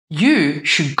You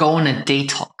should go on a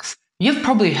detox. You've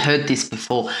probably heard this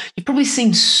before. You've probably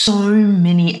seen so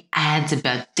many ads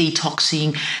about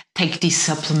detoxing, take this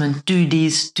supplement, do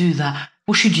this, do that.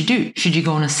 What should you do? Should you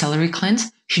go on a celery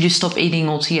cleanse? Should you stop eating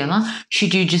altogether?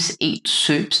 Should you just eat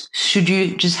soups? Should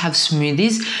you just have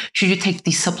smoothies? Should you take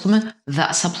this supplement,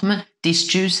 this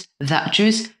juice, that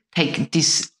juice? Take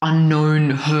this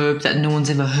unknown herb that no one's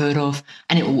ever heard of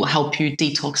and it will help you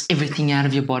detox everything out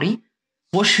of your body?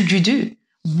 What should you do?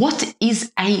 What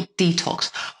is a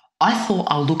detox? I thought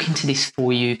I'll look into this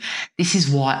for you. This is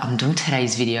why I'm doing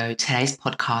today's video, today's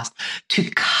podcast, to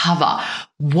cover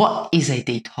what is a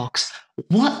detox,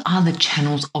 what are the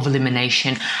channels of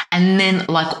elimination, and then,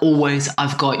 like always,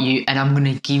 I've got you and I'm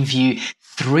going to give you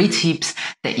 3 tips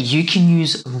that you can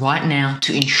use right now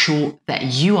to ensure that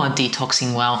you are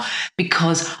detoxing well,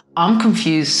 because I'm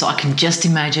confused, so I can just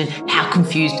imagine how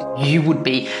confused you would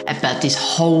be about this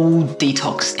whole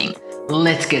detox thing.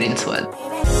 Let's get into it.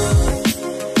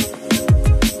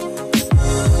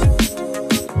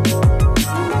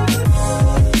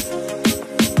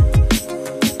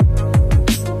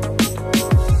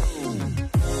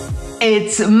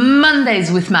 It's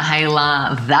Mondays with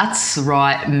Mihaela. That's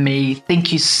right, me.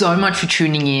 Thank you so much for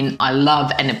tuning in. I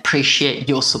love and appreciate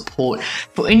your support.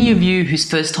 For any of you whose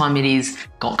first time it is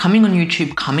coming on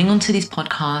YouTube, coming onto this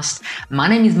podcast, my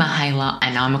name is Mihaela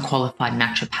and I'm a qualified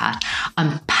naturopath.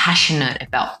 I'm passionate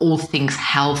about all things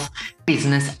health,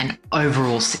 business, and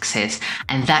overall success.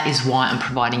 And that is why I'm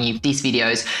providing you these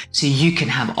videos so you can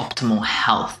have optimal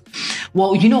health.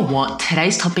 Well, you know what?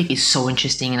 Today's topic is so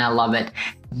interesting and I love it.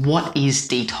 What is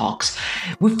detox?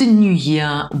 With the new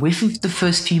year, with the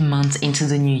first few months into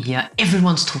the new year,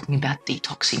 everyone's talking about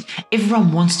detoxing.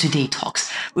 Everyone wants to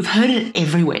detox. We've heard it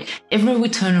everywhere. Everywhere we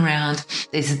turn around,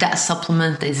 there's that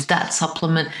supplement, there's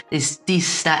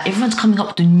this, that. Everyone's coming up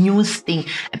with the newest thing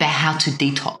about how to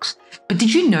detox. But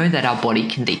did you know that our body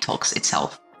can detox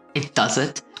itself? It does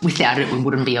it. Without it, we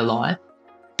wouldn't be alive.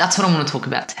 That's what I want to talk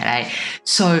about today.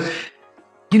 So,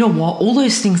 you know what? All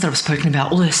those things that I've spoken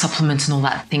about, all those supplements and all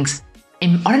that things, I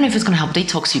don't know if it's going to help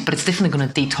detox you, but it's definitely going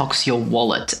to detox your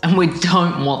wallet. And we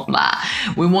don't want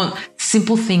that. We want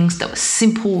simple things that are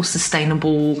simple,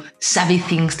 sustainable, savvy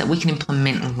things that we can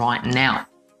implement right now.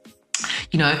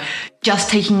 You know, just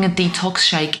taking a detox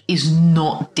shake is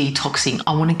not detoxing.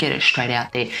 I want to get it straight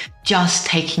out there. Just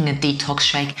taking a detox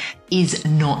shake is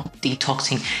not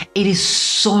detoxing. It is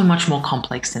so much more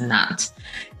complex than that.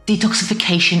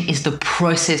 Detoxification is the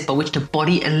process by which the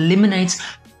body eliminates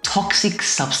toxic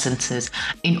substances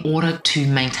in order to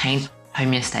maintain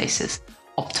homeostasis,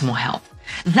 optimal health.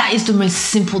 That is the most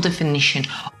simple definition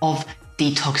of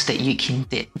detox that you can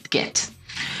get.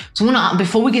 So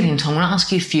before we get into it, I want to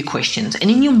ask you a few questions. And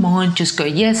in your mind, just go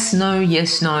yes, no,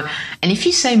 yes, no. And if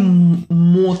you say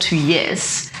more to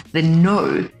yes than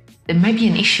no, there may be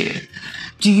an issue.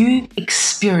 Do you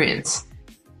experience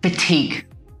fatigue,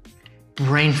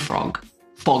 brain fog,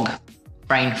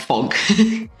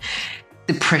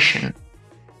 depression,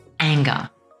 anger,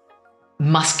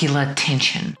 muscular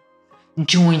tension,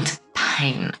 joint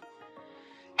pain,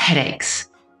 headaches,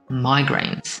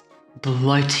 migraines,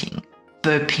 bloating,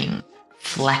 burping,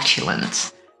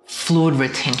 flatulence, fluid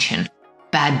retention,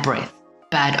 bad breath,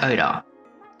 bad odor?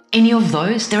 Any of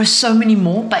those? There are so many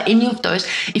more, but any of those,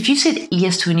 if you said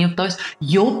yes to any of those,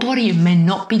 your body may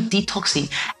not be detoxing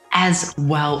as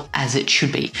well as it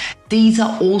should be. These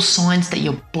are all signs that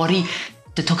your body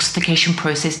detoxification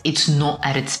process, it's not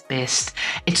at its best.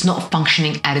 It's not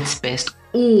functioning at its best,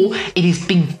 or it is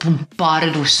being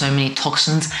bombarded with so many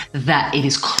toxins that it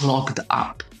is clogged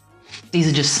up. These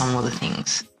are just some of the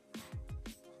things.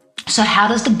 So how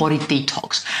does the body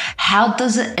detox? How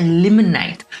does it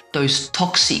eliminate those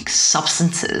toxic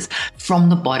substances from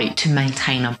the body to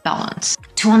maintain a balance?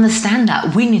 To understand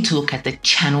that, we need to look at the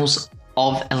channels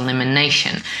of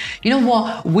elimination. You know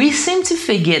what? We seem to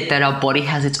forget that our body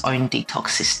has its own detox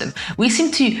system. We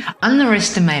seem to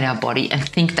underestimate our body and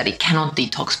think that it cannot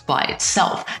detox by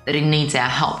itself, that it needs our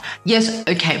help. Yes,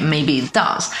 okay, maybe it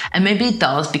does. And maybe it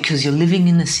does because you're living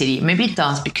in the city. Maybe it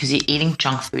does because you're eating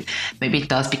junk food. Maybe it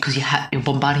does because you're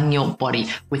bombarding your body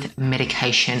with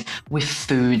medication, with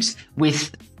foods,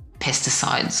 with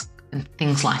pesticides and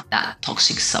things like that,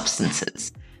 toxic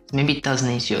substances. Maybe it does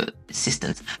need your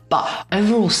assistance, but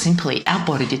overall, simply, our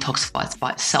body detoxifies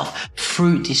by itself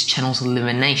through these channels of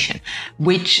elimination,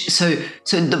 so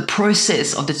the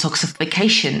process of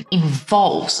detoxification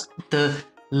involves the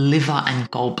liver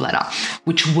and gallbladder,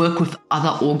 which work with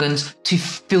other organs to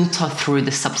filter through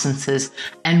the substances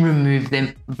and remove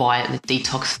them via the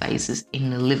detox phases in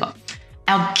the liver.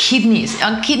 Our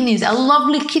kidneys, our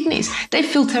lovely kidneys, they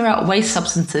filter out waste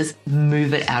substances,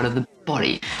 move it out of the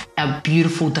body. Our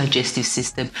beautiful digestive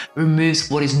system removes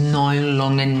what is no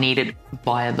longer needed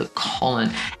via the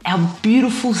colon. Our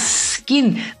beautiful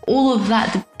skin, all of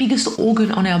that, the biggest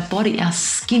organ on our body, our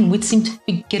skin, we seem to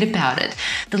forget about it.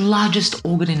 The largest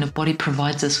organ in the body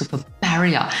provides us with a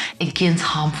barrier against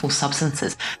harmful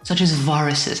substances such as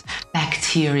viruses,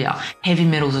 bacteria, heavy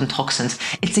metals and toxins.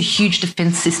 It's a huge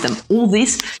defense system. All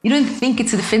this, you don't think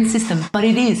it's a defense system, but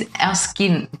it is. Our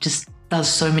skin just does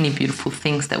so many beautiful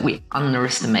things that we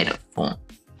underestimate it for.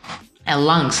 Our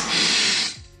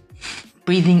lungs,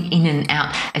 breathing in and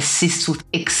out, assists with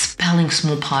expelling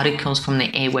small particles from the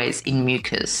airways in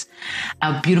mucus.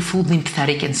 Our beautiful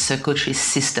lymphatic and circulatory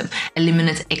system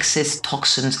eliminates excess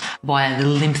toxins via the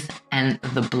lymph and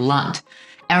the blood.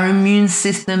 Our immune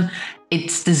system,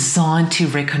 it's designed to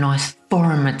recognize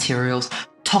foreign materials,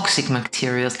 toxic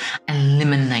materials, and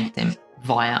eliminate them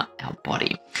via our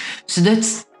body. So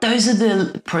those are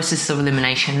the processes of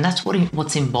elimination. That's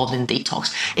what's involved in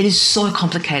detox. It is so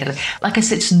complicated. Like I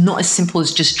said, it's not as simple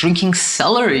as just drinking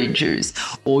celery juice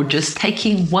or just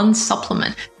taking one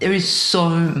supplement. There is so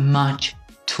much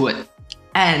to it.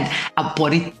 And our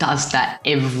body does that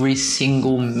every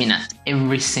single minute,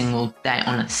 every single day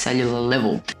on a cellular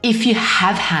level. If you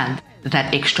have had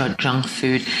that extra junk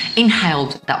food,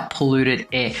 inhaled that polluted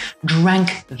air,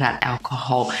 drank that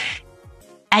alcohol,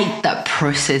 ate that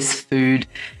processed food,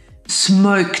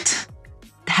 smoked,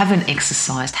 haven't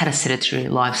exercised, had a sedentary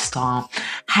lifestyle,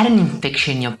 had an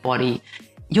infection in your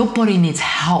body needs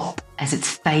help as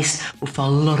it's faced with a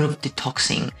lot of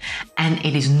detoxing, and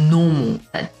it is normal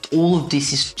that all of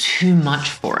this is too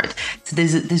much for it. So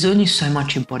there's only so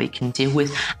much your body can deal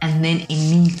with, and then it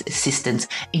needs assistance.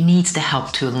 It needs the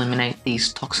help to eliminate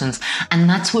these toxins, and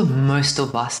that's where most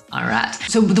of us are at.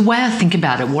 So the way I think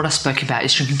about it, what I spoke about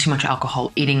is drinking too much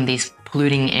alcohol, eating these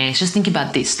polluting airs. Just think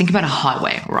about this. Think about a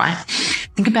highway, right?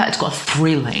 Think about it's got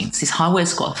 3 lanes. This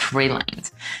highway's got 3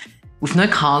 lanes. With no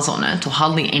cars on it or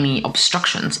hardly any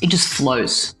obstructions, it just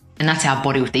flows. And that's our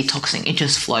body with detoxing. It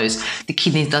just flows. The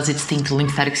kidney does its thing, the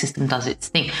lymphatic system does its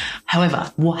thing.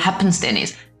 However, what happens then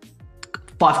is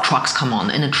 5 trucks come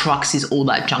on, and the trucks is all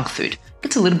that junk food. It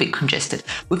gets a little bit congested.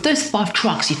 With those 5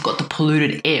 trucks, you've got the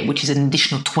polluted air, which is an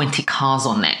additional 20 cars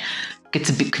on there. Gets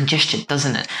a bit congested,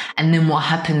 doesn't it? And then what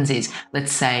happens is,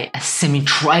 let's say a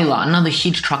semi-trailer, another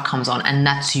huge truck comes on, and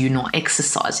that's you not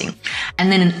exercising. And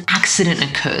then an accident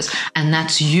occurs, and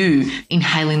that's you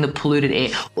inhaling the polluted air,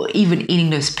 or even eating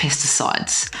those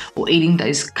pesticides, or eating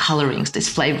those colorings, those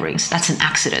flavorings. That's an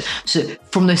accident. So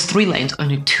from those 3 lanes,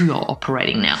 only 2 are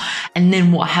operating now. And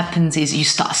then what happens is you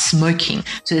start smoking.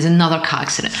 So there's another car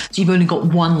accident. So you've only got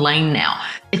 1 lane now.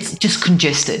 It's just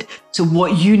congested. So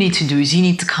what you need to do is you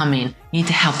need to come in, you need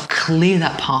to help clear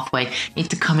that pathway, you need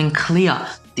to come and clear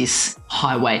this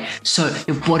highway so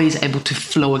your body is able to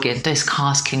flow again, those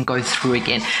cars can go through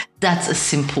again. That's as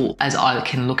simple as I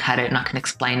can look at it, and I can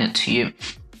explain it to you.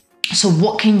 So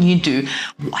what can you do?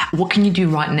 What can you do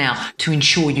right now to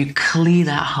ensure you clear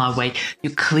that highway, you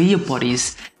clear your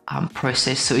body's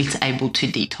process so it's able to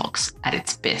detox at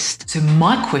its best? So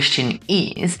my question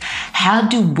is, how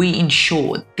do we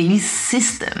ensure these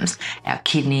systems, our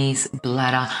kidneys,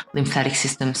 bladder, lymphatic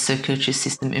system, circulatory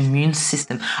system, immune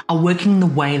system, are working the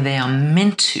way they are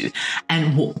meant to?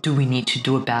 And what do we need to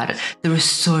do about it? There are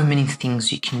so many things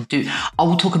you can do. I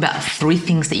will talk about 3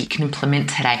 things that you can implement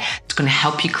today. It's going to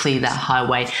help you clear that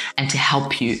highway and to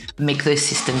help you make those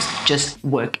systems just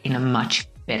work in a much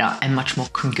better and much more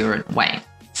congruent way.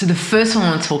 So the first one I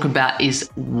want to talk about is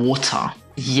water.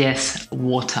 Yes,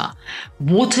 water.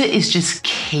 Water is just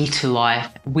key to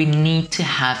life. We need to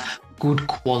have good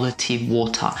quality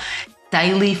water.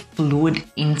 Daily fluid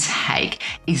intake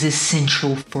is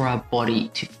essential for our body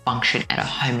to function at a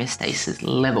homeostasis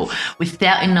level.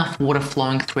 Without enough water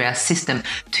flowing through our system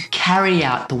to carry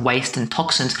out the waste and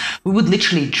toxins, we would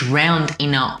literally drown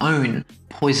in our own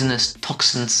poisonous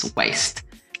toxins waste.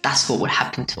 That's what would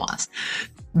happen to us.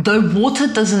 Though water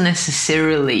doesn't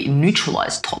necessarily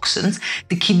neutralize toxins,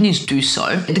 the kidneys do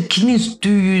so. The kidneys do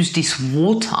use this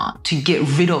water to get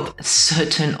rid of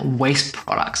certain waste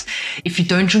products. If you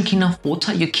don't drink enough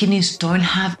water, your kidneys don't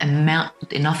have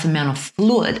enough amount of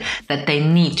fluid that they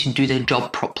need to do their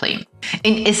job properly.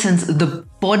 In essence, the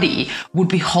body would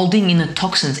be holding in the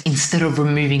toxins instead of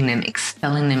removing them,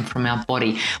 expelling them from our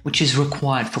body, which is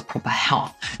required for proper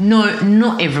health. No,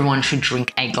 not everyone should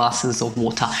drink 8 glasses of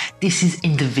water. This is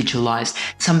individualized.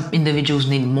 Some individuals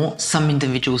need more, some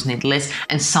individuals need less,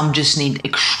 and some just need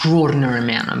extraordinary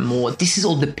amount of more. This is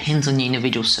all depends on your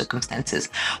individual circumstances.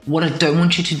 What I don't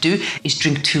want you to do is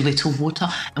drink too little water,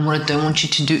 and what I don't want you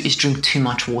to do is drink too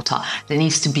much water. There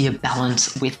needs to be a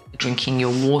balance with drinking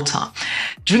your water.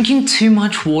 Drinking too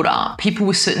much water, people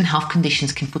with certain health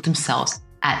conditions can put themselves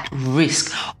at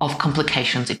risk of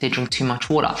complications if they drink too much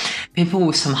water. People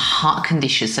with some heart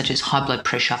conditions such as high blood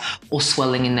pressure or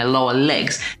swelling in their lower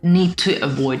legs need to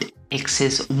avoid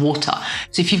excess water.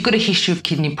 So if you've got a history of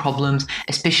kidney problems,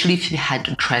 especially if you had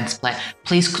a transplant,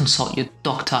 please consult your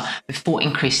doctor before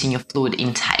increasing your fluid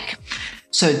intake.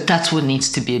 So that's what needs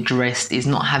to be addressed, is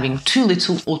not having too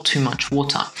little or too much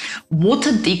water.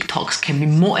 Water detox can be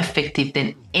more effective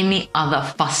than any other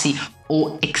fussy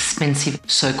or expensive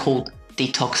so-called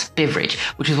detox beverage,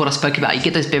 which is what I spoke about. You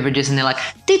get those beverages and they're like,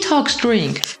 detox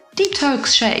drink, detox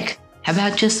shake. How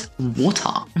about just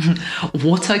water?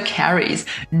 Water carries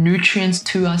nutrients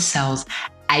to our cells,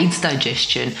 aids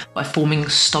digestion by forming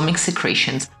stomach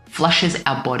secretions, flushes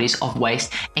our bodies of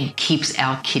waste, and keeps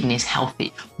our kidneys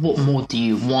healthy. What more do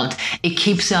you want? It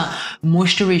keeps our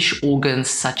moisture-rich organs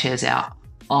such as our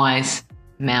eyes,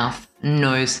 mouth,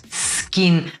 nose,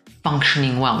 skin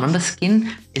functioning well. Remember,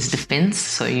 skin is defense,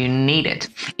 so you need it.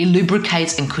 It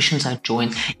lubricates and cushions our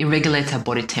joints. It regulates our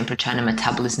body temperature and our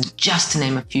metabolism, just to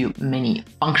name a few many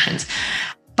functions.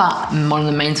 But one of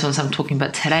the main ones I'm talking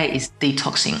about today is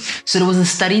detoxing. So there was a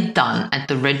study done at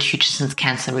the Red Hutchinson's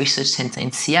Cancer Research Center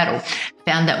in Seattle,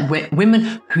 found that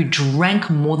women who drank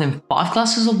more than 5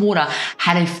 glasses of water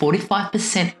had a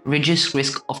 45% reduced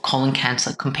risk of colon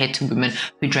cancer compared to women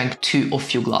who drank 2 or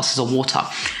fewer glasses of water.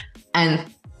 And,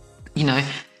 you know,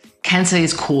 cancer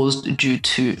is caused due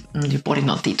to your body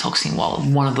not detoxing well.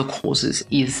 One of the causes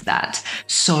is that.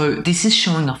 So this is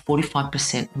showing a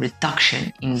 45%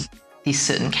 reduction in this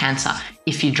certain cancer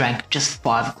if you drank just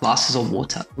 5 glasses of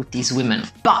water with these women.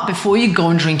 But before you go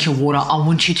and drink your water, I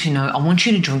want you to know, I want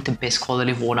you to drink the best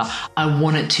quality of water. I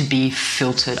want it to be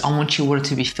filtered. I want your water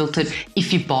to be filtered.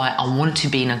 If you buy it, I want it to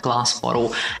be in a glass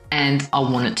bottle and I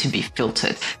want it to be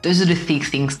filtered. Those are the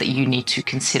things that you need to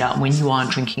consider when you are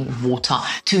drinking water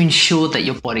to ensure that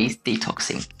your body is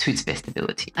detoxing to its best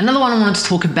ability. Another one I wanted to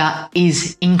talk about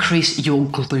is increase your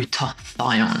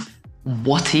glutathione.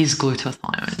 What is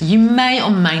glutathione? You may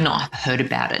or may not have heard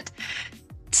about it.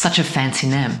 Such a fancy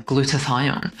name,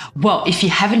 glutathione. Well, if you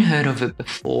haven't heard of it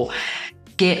before,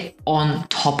 get on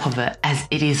top of it, as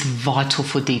it is vital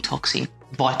for detoxing,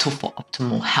 vital for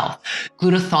optimal health.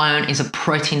 Glutathione is a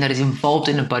protein that is involved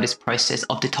in the body's process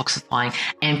of detoxifying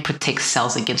and protects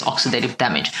cells against oxidative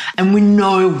damage. And we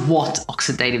know what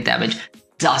oxidative damage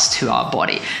does to our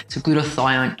body. So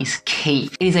glutathione is key.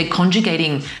 It is a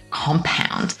conjugating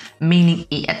compound, meaning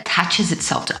it attaches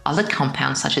itself to other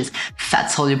compounds such as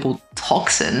fat-soluble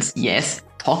toxins, yes,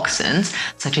 toxins,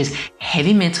 such as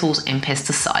heavy metals and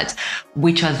pesticides,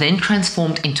 which are then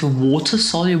transformed into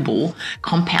water-soluble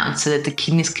compounds so that the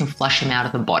kidneys can flush them out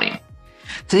of the body.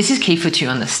 So this is key for you to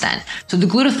understand. So the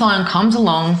glutathione comes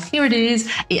along, here it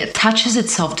is, it attaches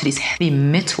itself to this heavy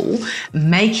metal,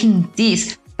 making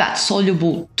this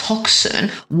fat-soluble toxin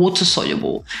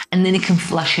water-soluble, and then it can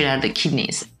flush it out of the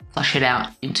kidneys, flush it out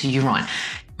into urine.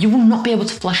 You will not be able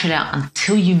to flush it out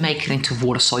until you make it into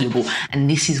water-soluble, and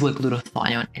this is where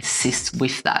glutathione assists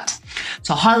with that.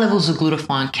 So high levels of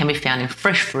glutathione can be found in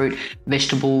fresh fruit,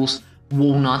 vegetables,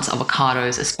 walnuts,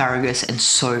 avocados, asparagus, and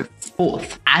so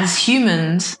forth. As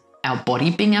humans, our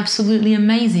body being absolutely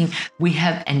amazing, we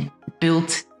have a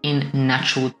built-in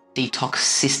natural detox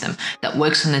system that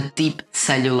works on a deep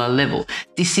cellular level.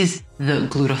 This is the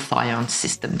glutathione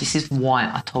system. This is why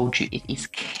I told you it is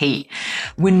key.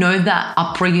 We know that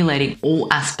upregulating all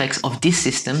aspects of this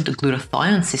system, the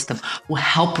glutathione system, will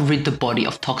help rid the body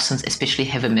of toxins, especially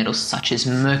heavy metals such as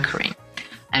mercury.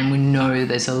 And we know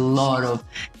there's a lot of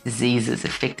diseases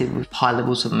affected with high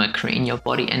levels of mercury in your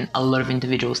body, and a lot of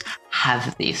individuals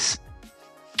have this.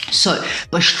 So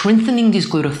by strengthening this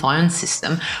glutathione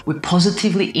system, we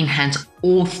positively enhance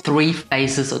all 3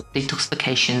 phases of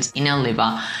detoxifications in our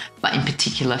liver, but in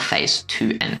particular phase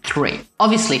 2 and 3.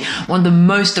 Obviously, one of the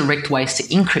most direct ways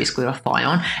to increase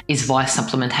glutathione is via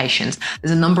supplementations.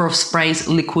 There's a number of sprays,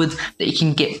 liquids that you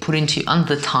can get put into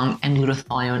under the tongue, and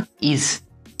glutathione is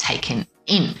taken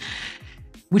in,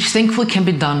 which thankfully can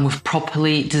be done with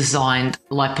properly designed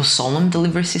liposomal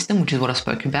delivery system, which is what I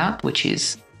spoke about, which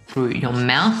is through your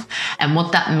mouth. And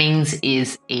what that means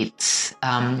is it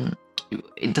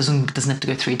it doesn't have to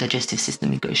go through your digestive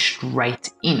system, it goes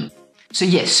straight in. So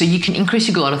yes, so you can increase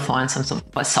your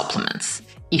glutathione by supplements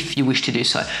if you wish to do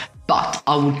so. But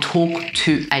I would talk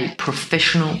to a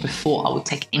professional before I would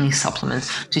take any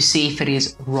supplements to see if it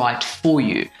is right for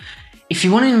you. If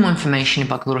you want any more information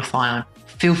about glutathione,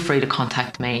 feel free to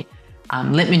contact me.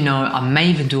 Let me know. I may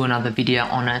even do another video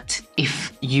on it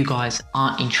if you guys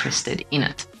are interested in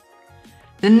it.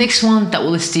 The next one that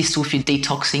will assist with your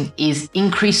detoxing is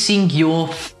increasing your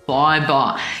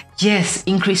fiber. Yes,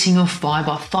 increasing your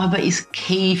fiber. Fiber is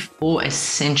key for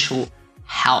essential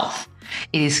health.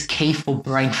 It is key for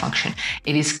brain function.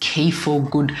 It is key for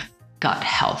good gut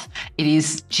health. It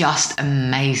is just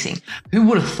amazing. Who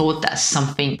would have thought that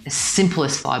something as simple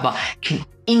as fiber can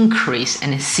increase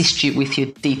and assist you with your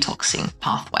detoxing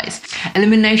pathways?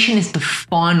 Elimination is the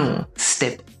final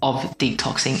step of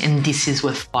detoxing, and this is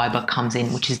where fiber comes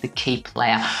in, which is the key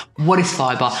player. What is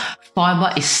fiber?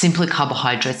 Fiber is simply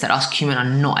carbohydrates that us humans are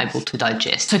not able to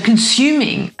digest. So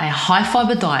consuming a high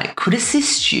fiber diet could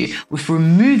assist you with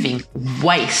removing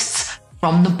wastes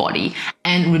from the body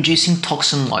and reducing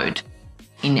toxin load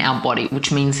in our body,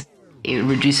 which means it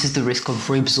reduces the risk of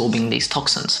reabsorbing these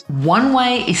toxins. One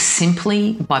way is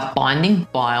simply by binding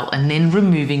bile and then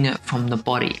removing it from the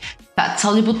body.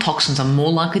 Fat-soluble toxins are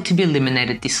more likely to be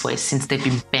eliminated this way since they've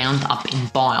been bound up in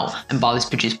bile, and bile is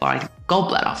produced by our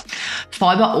gallbladder.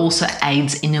 Fiber also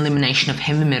aids in elimination of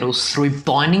heavy metals through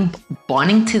binding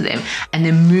to them and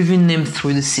then moving them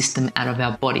through the system out of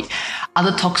our body.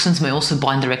 Other toxins may also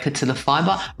bind directly to the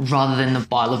fiber rather than the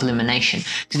bile of elimination.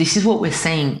 So this is what we're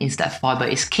saying, is that fiber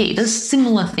is key. It does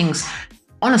similar things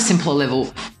on a simpler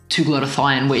level to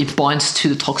glutathione, where it binds to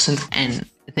the toxins and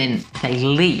then they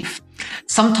leave.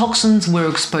 Some toxins we're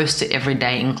exposed to every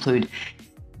day include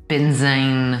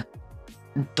benzene,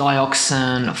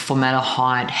 dioxin,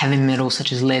 formaldehyde, heavy metals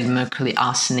such as lead, mercury,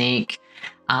 arsenic,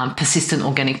 persistent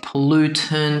organic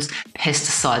pollutants,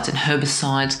 pesticides and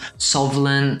herbicides,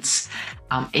 solvents,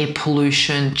 air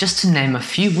pollution, just to name a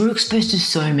few. We're exposed to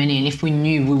so many, and if we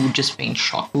knew, we would just be in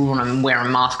shock. We would want to wear a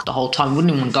mask the whole time. We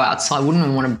wouldn't even want to go outside. We wouldn't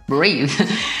even want to breathe.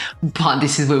 But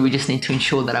this is where we just need to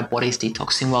ensure that our body is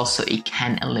detoxing well so it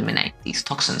can eliminate these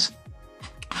toxins.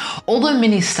 Although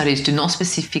many studies do not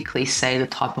specifically say the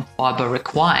type of fiber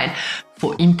required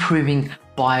for improving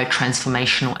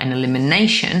biotransformational and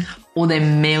elimination, or they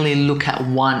merely look at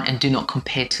one and do not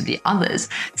compare to the others,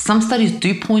 some studies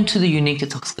do point to the unique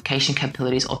detoxification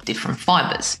capabilities of different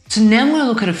fibers. So now I'm going to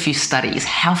look at a few studies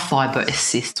how fiber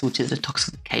assists with the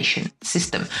detoxification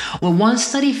system. Well, one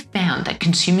study found that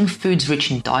consuming foods rich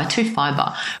in dietary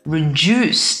fiber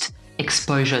reduced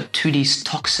exposure to these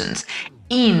toxins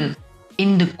in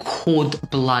the cord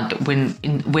blood.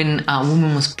 When a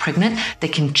woman was pregnant, they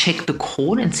can check the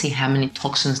cord and see how many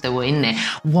toxins there were in there.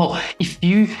 Well, if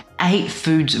you ate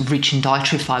foods rich in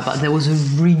dietary fiber, there was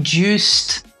a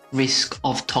reduced risk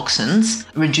of toxins,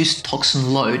 reduced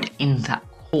toxin load in that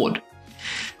cord.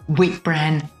 Wheat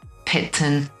bran,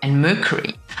 pectin, and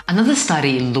mercury. Another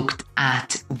study looked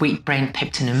at wheat bran,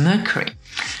 pectin, and mercury.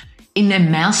 In a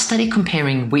mouse study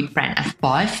comparing wheat bran at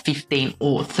 5, 15,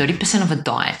 or 30% of a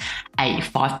diet, a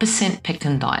 5%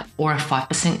 pectin diet, or a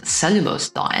 5% cellulose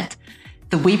diet,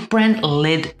 the wheat bran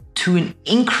led to an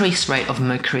increased rate of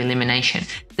mercury elimination.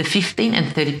 The 15 and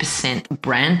 30%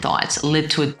 bran diets led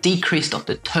to a decrease of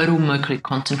the total mercury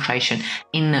concentration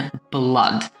in the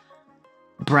blood,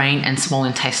 brain, and small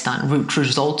intestine, which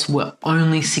results were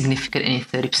only significant in a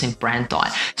 30% bran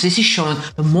diet. So this is showing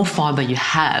the more fiber you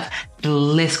have, the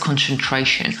less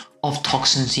concentration of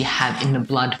toxins you have in the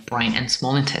blood, brain, and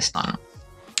small intestine.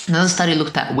 Another study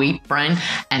looked at wheat bran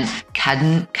and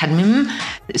cadmium.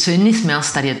 So in this mouse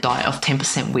study, a diet of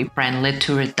 10% wheat bran led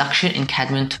to a reduction in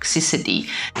cadmium toxicity.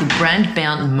 The bran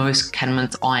bound most cadmium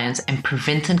ions and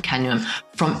prevented cadmium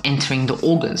from entering the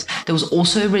organs. There was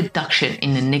also a reduction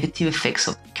in the negative effects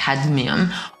of cadmium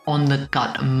on the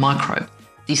gut microbe.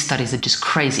 These studies are just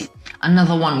crazy.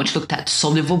 Another one which looked at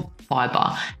soluble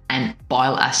fiber and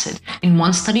bile acid. In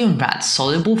one study on rats,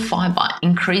 soluble fiber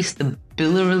increased the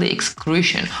biliary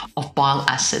excretion of bile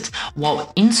acids,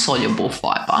 while insoluble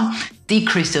fiber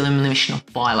decreased the elimination of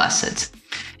bile acids.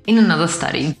 In another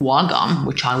study, guar gum,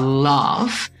 which I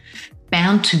love,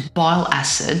 bound to bile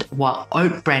acid, while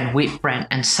oat bran, wheat bran,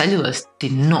 and cellulose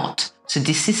did not. So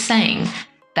this is saying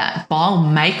that bile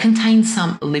may contain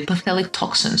some lipophilic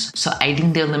toxins, so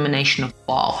aiding the elimination of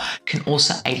bile can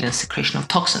also aid in the secretion of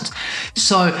toxins.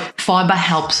 So fiber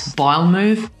helps bile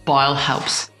move, bile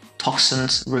helps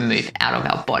toxins removed out of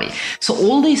our body. So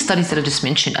all these studies that I just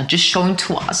mentioned are just showing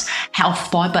to us how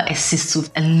fiber assists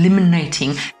with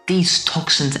eliminating these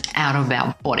toxins out of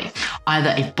our body.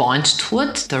 Either it binds to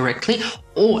it directly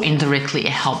or indirectly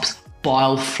it helps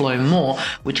bile flow more,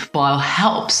 which bile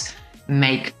helps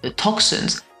make the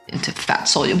toxins into fat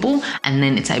soluble, and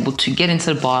then it's able to get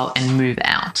into the bile and move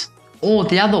out. Or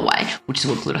the other way, which is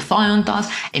what glutathione does,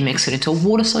 it makes it into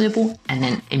water soluble and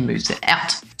then it moves it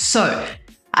out. So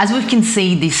as we can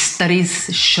see, these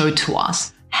studies show to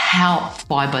us how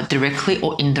fiber directly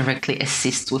or indirectly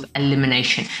assists with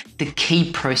elimination, the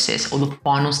key process or the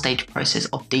final stage process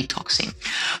of detoxing.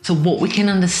 So what we can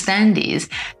understand is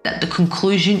that the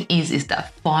conclusion is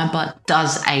that fiber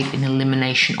does aid in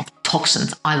elimination of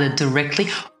toxins, either directly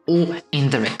or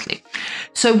indirectly.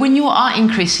 So when you are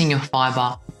increasing your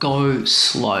fiber, go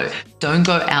slow. Don't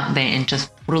go out there and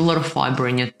just put a lot of fiber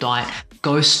in your diet.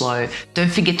 Go slow.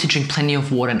 Don't forget to drink plenty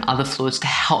of water and other fluids to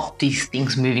help these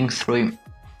things moving through.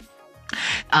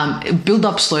 Build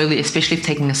up slowly, especially if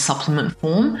taking a supplement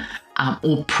form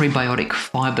or prebiotic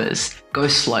fibers. Go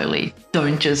slowly.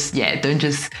 Don't just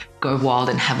go wild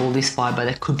and have all this fiber.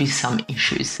 There could be some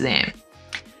issues there.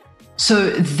 So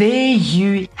there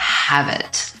you have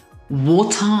it.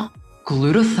 Water,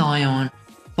 glutathione,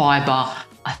 fiber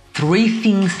are 3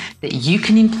 things that you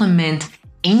can implement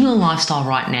in your lifestyle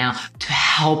right now to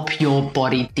help your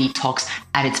body detox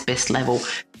at its best level.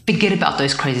 Forget about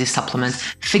those crazy supplements.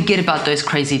 Forget about those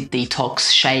crazy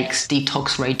detox shakes,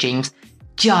 detox regimes.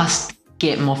 Just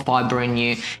get more fiber in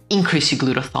you, increase your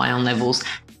glutathione levels,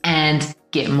 and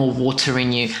get more water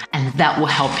in you. And that will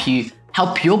help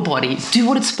your body do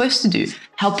what it's supposed to do.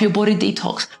 Help your body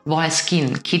detox via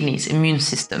skin, kidneys, immune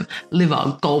system,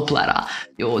 liver, gallbladder,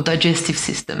 your digestive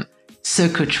system,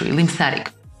 circulatory,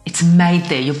 lymphatic. It's made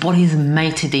there. Your body is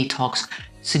made to detox.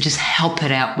 So just help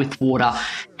it out with water,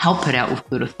 help it out with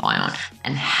glutathione,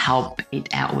 and help it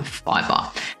out with fiber.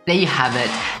 There you have it.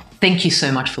 Thank you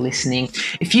so much for listening.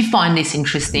 If you find this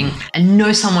interesting and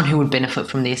know someone who would benefit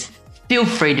from this, feel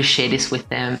free to share this with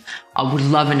them. I would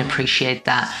love and appreciate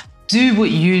that. Do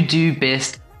what you do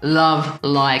best. Love,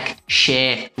 like,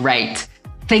 share, rate.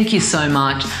 Thank you so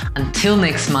much. Until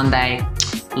next Monday,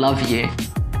 love you.